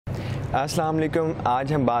अस्सलाम वालेकुम।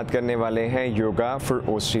 आज हम बात करने वाले हैं yoga for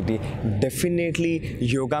OCD. Definitely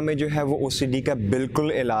yoga में जो है वो ओसीडी का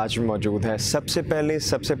बिल्कुल इलाज मौजूद है। सबसे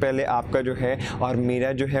पहले आपका जो है और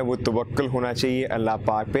मेरा जो है वो तवक्कुल होना चाहिए अल्लाह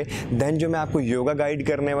पाक पे। देन जो मैं आपको योगा गाइड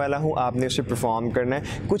करने वाला हूँ आपने उसे परफॉर्म करना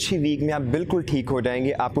है। कुछ ही वीक में आप बिल्कुल ठीक हो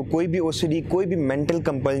जाएंगे। आपको कोई भी ओसीडी कोई भी मेंटल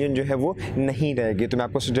कंपल्जन जो है वो नहीं रहेगी। तो मैं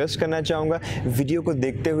आपको सजेस्ट करना चाहूँगा वीडियो को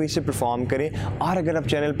देखते हुए इसे परफॉर्म करें। और अगर आप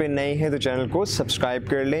चैनल पर नए हैं तो चैनल को सब्सक्राइब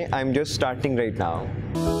कर लें। I am just starting right now.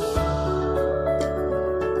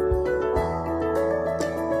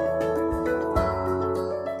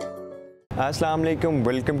 अस्सलाम वालेकुम,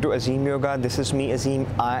 welcome to Azeem yoga. This is me Azeem,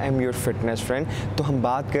 I am your fitness friend. तो हम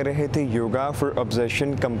बात कर रहे थे yoga for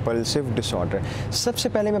obsession compulsive disorder. सबसे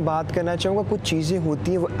पहले मैं बात करना चाहूँगा कुछ चीज़ें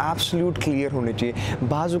होती हैं वो एब्सोल्यूट क्लियर होनी चाहिए।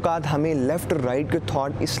 बाज़ औक़ात हमें लेफ़्ट और राइट के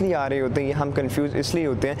थॉट इसलिए आ रहे होते हैं या हम कंफ्यूज इसलिए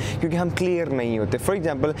होते हैं क्योंकि हम क्लियर नहीं होते। फॉर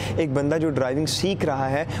एग्जांपल एक बंदा जो ड्राइविंग सीख रहा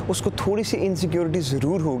है उसको थोड़ी सी इनसिक्योरिटी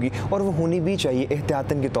ज़रूर होगी और वो होनी भी चाहिए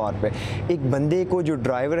एहतियातन के तौर पर। एक बंदे को जो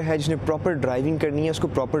ड्राइवर है जिसने प्रॉपर ड्राइविंग करनी है उसको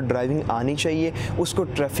प्रॉपर ड्राइविंग आनी चाहिए, उसको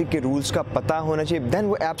ट्रैफिक के रूल्स का पता होना चाहिए। देन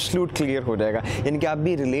वो एब्सोल्यूट क्लियर हो जाएगा। यानी कि आप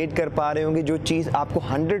भी रिलेट कर पा रहे होंगे जो चीज़ आपको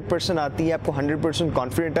 100% आती है, आपको 100%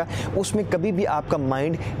 कॉन्फिडेंट है, उसमें कभी भी आपका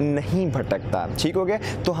माइंड नहीं भटकता। ठीक हो गया।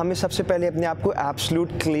 तो हमें सबसे पहले अपने आप को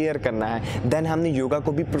एब्सोल्यूट क्लियर करना है। देन हमने योगा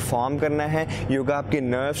को भी परफॉर्म करना है। योगा आपके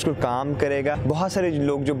नर्व्स को काम करेगा। बहुत सारे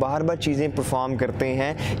लोग जो बार बार चीज़ें परफॉर्म करते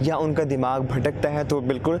हैं या उनका दिमाग भटकता है तो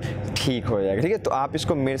बिल्कुल ठीक हो जाएगा। ठीक है, तो आप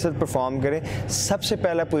इसको मेरे साथ परफॉर्म करें। सबसे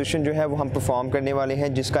पहला पोजीशन जो है वो हम परफॉर्म करने वाले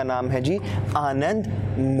हैं जिसका नाम है जी आनंद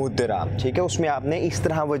मुद्रा। ठीक है, उसमें आपने इस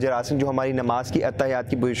तरह वज्रासन जो हमारी नमाज की अत्तहियात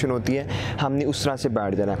की पोजीशन होती है हमने उस तरह से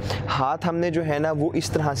बैठ जाना। हाथ हमने जो है ना वो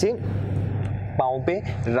इस तरह से पाँव पे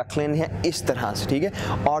रख लेने हैं इस तरह से। ठीक है,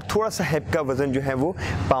 और थोड़ा सा हिप का वज़न जो है वो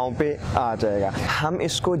पाँव पे आ जाएगा। हम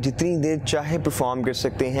इसको जितनी देर चाहे परफॉर्म कर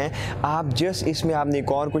सकते हैं। आप जस्ट इसमें आपने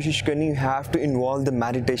एक और कोशिश करनी, you have to involve the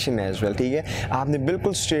meditation as well. ठीक है, आपने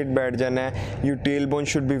बिल्कुल स्ट्रेट बैठ जाना है। Your tail bone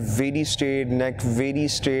should be very straight, neck very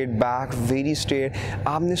straight, back very straight.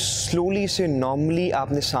 आपने स्लोली से नॉर्मली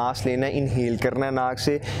आपने सांस लेना है, इनहेल करना है नाक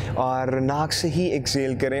से और नाक से ही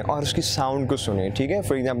एक्सहेल करें और उसकी साउंड को सुने। ठीक है,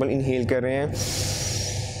 फॉर एग्जाम्पल इनहेल कर रहे हैं,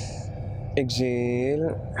 एक्सहेल।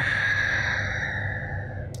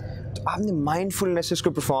 तो आपने माइंडफुलनेस इसको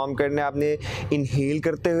परफॉर्म करना है। आपने इनहेल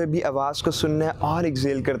करते हुए भी आवाज़ को सुनना है और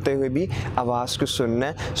एक्सहेल करते हुए भी आवाज़ को सुनना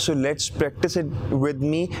है। So let's practice it with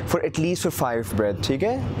me for at least for 5 breath. ठीक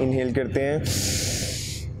है, इनहेल करते हैं,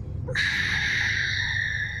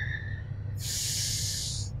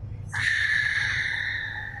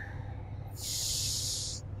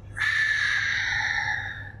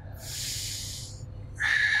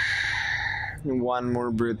 one more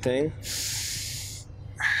breathing.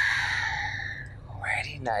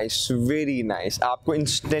 Very nice. आपको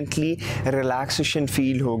इंस्टेंटली रिलैक्सेशन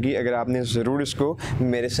फील होगी अगर आपने ज़रूर इसको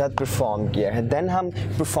मेरे साथ परफॉर्म किया है। देन हम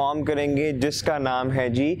परफॉर्म करेंगे जिसका नाम है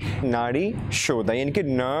जी नाड़ी शोधा, यानी कि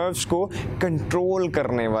नर्व्स को कंट्रोल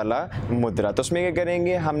करने वाला मुद्रा। तो उसमें क्या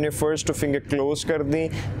करेंगे, हमने फर्स्ट टू फिंगर क्लोज कर दी,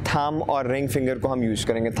 थंब और रिंग फिंगर को हम यूज़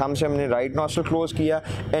करेंगे। थंब से हमने राइट नॉस्ट्रल क्लोज किया,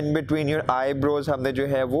 इन बिटवीन योर आईब्रोज हमने जो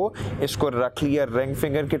है वो इसको रख लिया रिंग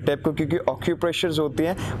फिंगर के टिप को, क्योंकि ऑक्यूप्रेशर्स होते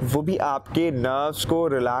हैं वो भी आपके नर्व्स को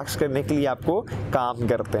रिलैक्स करने के लिए आपको काम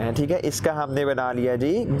करते हैं। ठीक है, इसका हमने बना लिया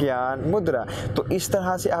जी ज्ञान मुद्रा। तो इस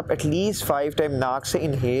तरह से आप एटलीस्ट 5 टाइम नाक से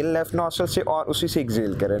इनहेल लेफ्ट नॉस्ट्रल से और उसी से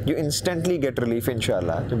एक्सहेल करें। यू इंस्टेंटली गेट रिलीफ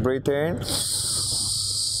इंशाल्लाह। तो breathe in,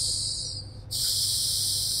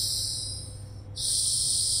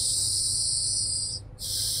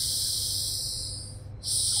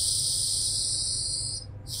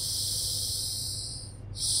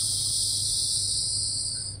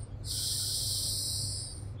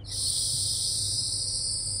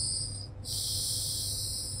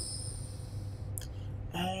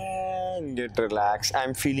 get relaxed.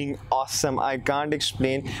 I'm feeling awesome. I can't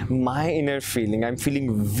explain my inner feeling. I'm feeling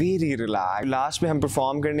very relaxed. Last में हम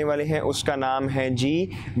परफॉर्म करने वाले हैं उसका नाम है जी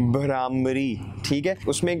भ्रामरी। ठीक है,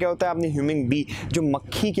 उसमें क्या होता है, आपने ह्यूमिंग बी जो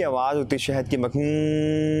मक्खी की आवाज़ होती है, शहद की मक्खी,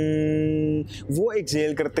 वो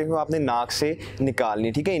एक्सहेल करते हुए आपने नाक से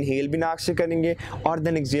निकालनी। ठीक है, इनहेल भी नाक से करेंगे और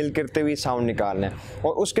देन एक्सहेल करते हुए साउंड निकालना है।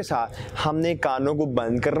 और उसके साथ हमने कानों को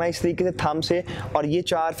बंद करना है इस तरीके से थंब से, और ये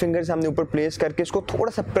 4 फिंगर्स हमने ऊपर प्लेस करके इसको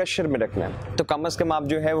थोड़ा सा प्रेशर में रखना है। तो कम से कम आप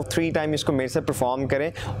जो है वो 3 टाइम इसको मेरे से परफॉर्म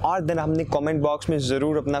करें और देन हमने कमेंट बॉक्स में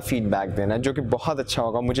ज़रूर अपना फीडबैक देना है जो कि बहुत अच्छा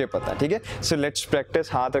होगा, मुझे पता है। ठीक है, सो लेट्स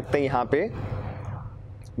प्रैक्टिस। हाथ रखते हैं यहाँ पे,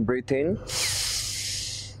 breathe in,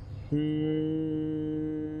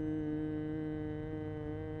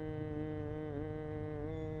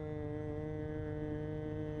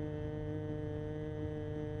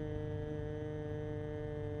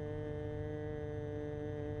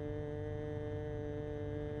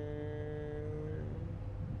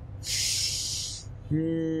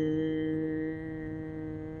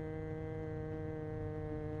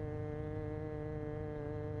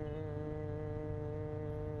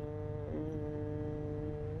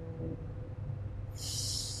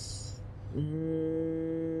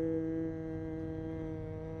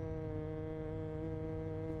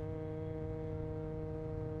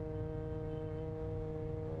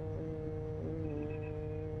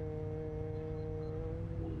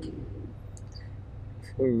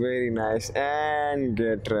 very nice and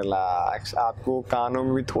gate relax. आपको कानों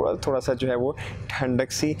में भी थोड़ा थोड़ा सा जो है वो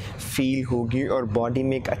ठंडक सी फील होगी और बॉडी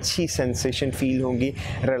में एक अच्छी सेंसेशन फील होगी,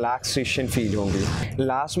 रिलैक्सेशन फील होगी।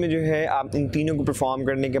 लास्ट में जो है आप इन तीनों को परफॉर्म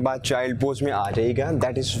करने के बाद चाइल्ड पोज में आ जाइएगा।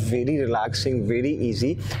 That is very relaxing, very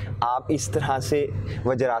easy. आप इस तरह से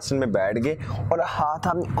वज्रासन में बैठ गए और हाथ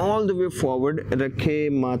आपने ऑल द वे फॉरवर्ड रखे,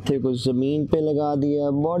 माथे को ज़मीन पे लगा दिया,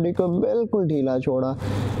 बॉडी को बिल्कुल ढीला छोड़ा,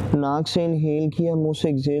 नाक से इनहेल किया, मुंह से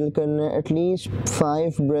एक्सहेल करना है। एटलीस्ट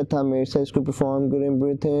 5 ब्रेथ आप मेरे साथ इसको परफॉर्म करें।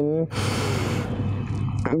 Breath in,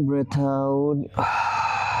 breath out,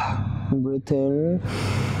 breath in,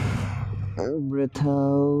 breath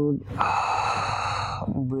out,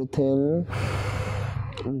 breath in,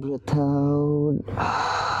 breath out.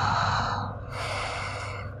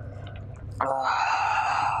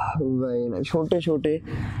 वही ना, छोटे छोटे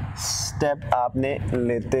स्टेप आपने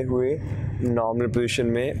लेते हुए नॉर्मल पोजीशन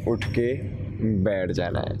में उठ के बैठ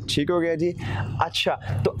जाना है। ठीक हो गया जी। अच्छा,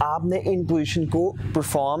 तो आपने इन पोजीशन को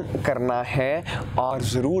परफॉर्म करना है और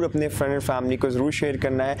ज़रूर अपने फ्रेंड एंड फैमिली को ज़रूर शेयर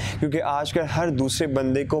करना है, क्योंकि आजकल हर दूसरे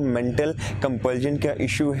बंदे को मेंटल कंपल्जन का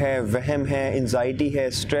इशू है, वहम है, एंजाइटी है,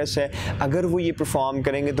 स्ट्रेस है। अगर वो ये परफॉर्म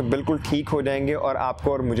करेंगे तो बिल्कुल ठीक हो जाएंगे और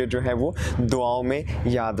आपको और मुझे जो है वो दुआओं में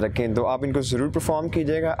याद रखें। तो आप इनको ज़रूर परफॉर्म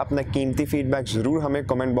कीजिएगा। अपना कीमती फीडबैक ज़रूर हमें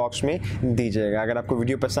कमेंट बॉक्स में दीजिएगा। अगर आपको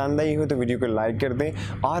वीडियो पसंद आई हो तो वीडियो को लाइक कर दें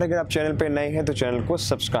और अगर आप चैनल पर नए हैं तो चैनल को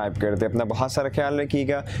सब्सक्राइब कर दें। अपना बहुत सारा ख्याल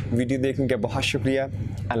रखिएगा। वीडियो देखने का बहुत शुक्रिया।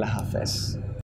 अल्लाह हाफ़िज़।